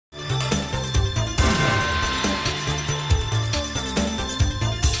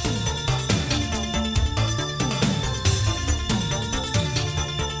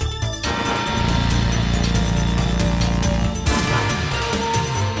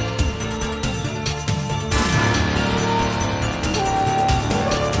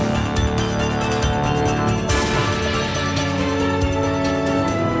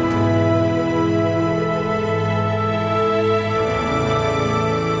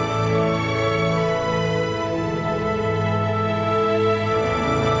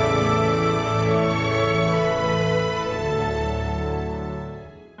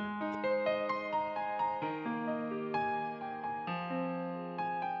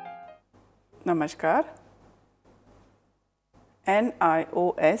Namaskar.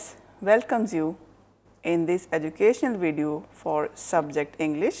 NIOS welcomes you in this educational video for subject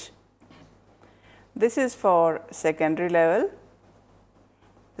English. This is for secondary level.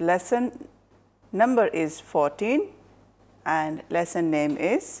 The lesson number is 14 and lesson name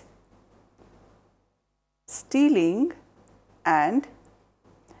is Stealing and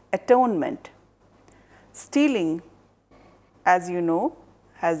Atonement. Stealing, as you know,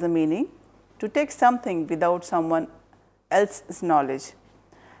 has the meaning to take something without someone else's knowledge,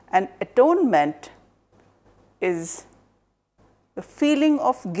 and atonement is the feeling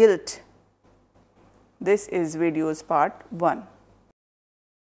of guilt. This is video's part 1.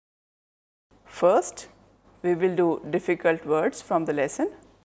 First, we will do difficult words from the lesson.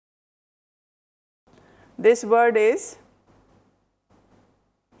 This word is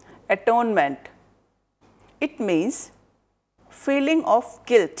atonement. It means feeling of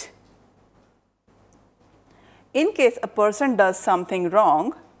guilt. In case a person does something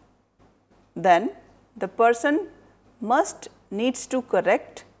wrong, then the person needs to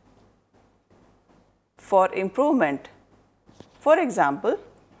correct for improvement. For example,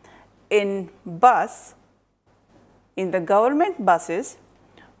 in the government buses,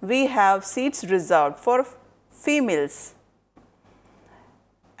 we have seats reserved for females,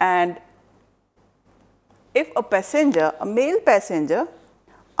 and if a male passenger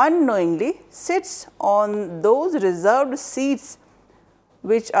unknowingly sits on those reserved seats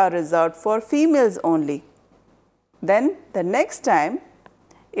which are reserved for females only, then the next time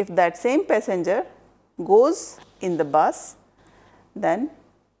if that same passenger goes in the bus, then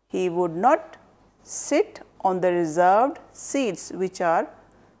he would not sit on the reserved seats which are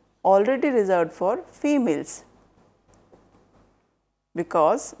already reserved for females,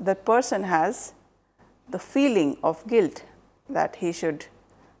 because that person has the feeling of guilt that he should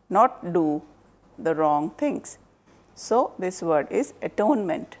not do the wrong things. So, this word is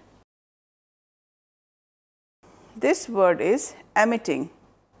atonement. This word is emitting.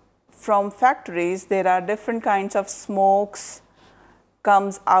 From factories, there are different kinds of smokes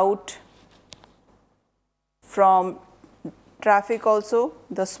comes out. From traffic also,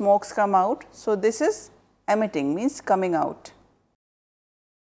 the smokes come out. So, this is emitting, means coming out.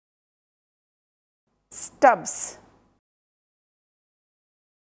 Stubs.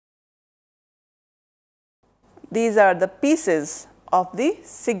 These are the pieces of the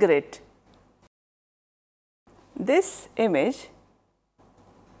cigarette. This image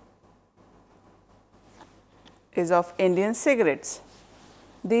is of Indian cigarettes.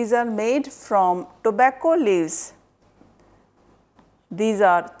 These are made from tobacco leaves. These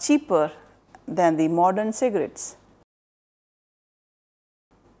are cheaper than the modern cigarettes.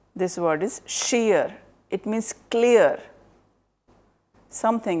 This word is sheer. It means clear,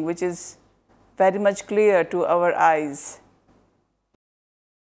 something which is very much clear to our eyes.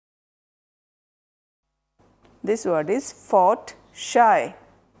 This word is fought shy.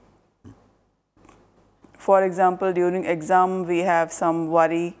 For example, during exam we have some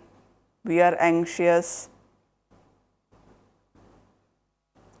worry, we are anxious,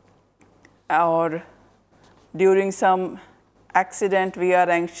 or during some accident we are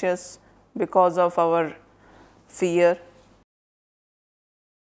anxious because of our fear.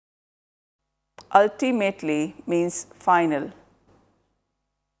 Ultimately means final.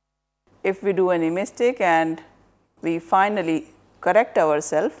 If we do any mistake and we finally correct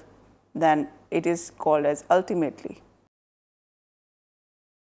ourselves, then it is called as ultimately.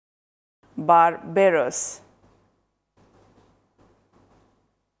 Barbarous.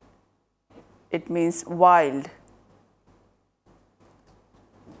 It means wild.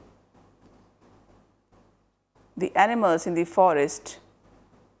 The animals in the forest,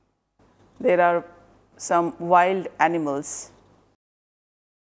 there are some wild animals.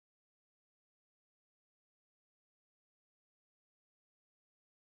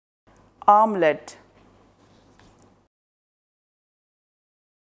 Armlet.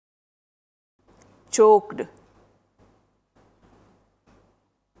 Choked.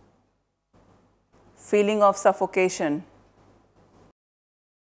 Feeling of suffocation.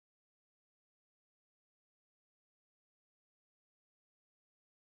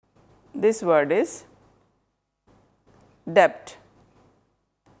 This word is debt.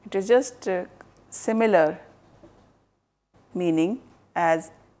 It is just similar meaning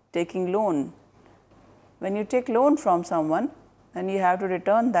as taking loan. When you take loan from someone, then you have to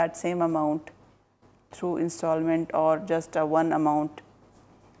return that same amount through installment or just a one amount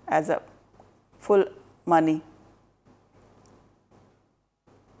as a full money.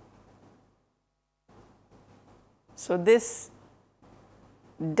 So, this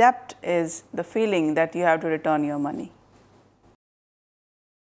Debt is the feeling that you have to return your money.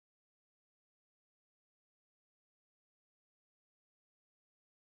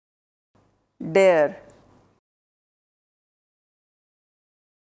 Dare.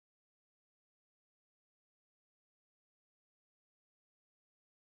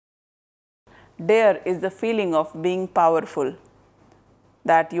 Dare is the feeling of being powerful,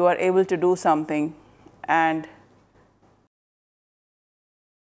 that you are able to do something and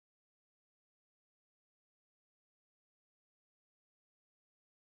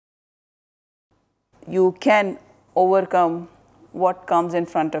you can overcome what comes in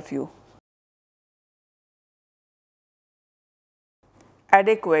front of you.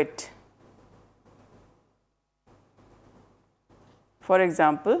 Adequate. For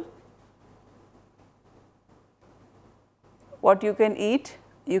example, what you can eat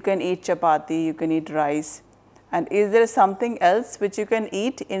chapati, you can eat rice. And is there something else which you can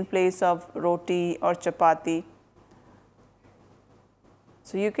eat in place of roti or chapati?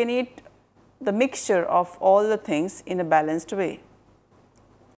 So you can eat the mixture of all the things in a balanced way.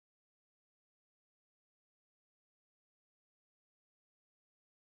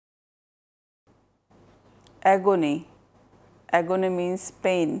 Agony. Agony means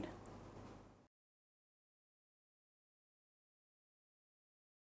pain.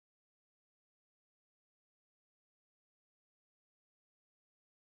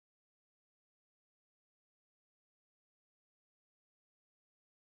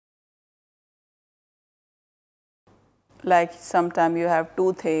 Like sometime you have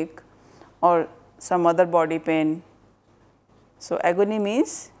toothache or some other body pain. So agony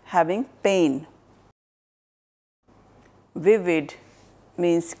means having pain. Vivid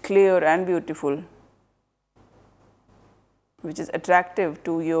means clear and beautiful, which is attractive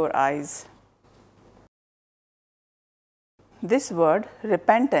to your eyes. This word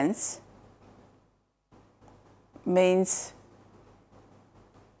repentance means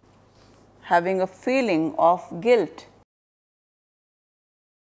having a feeling of guilt.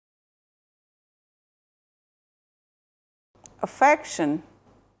 Affection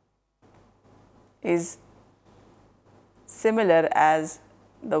is similar as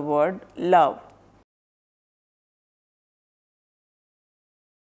the word love.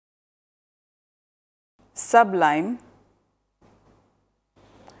 Sublime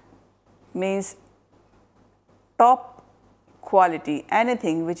means top quality,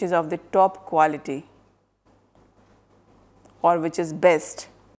 anything which is of the top quality or which is best.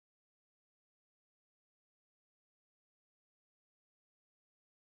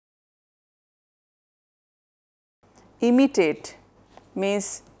 Imitate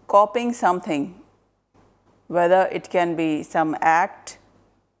means copying something, whether it can be some act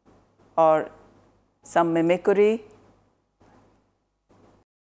or some mimicry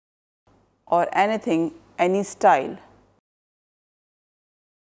or anything, any style.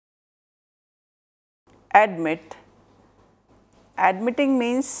 Admit. Admitting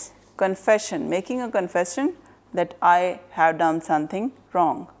means confession, making a confession that I have done something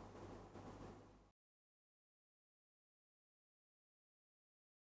wrong.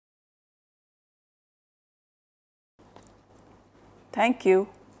 Thank you.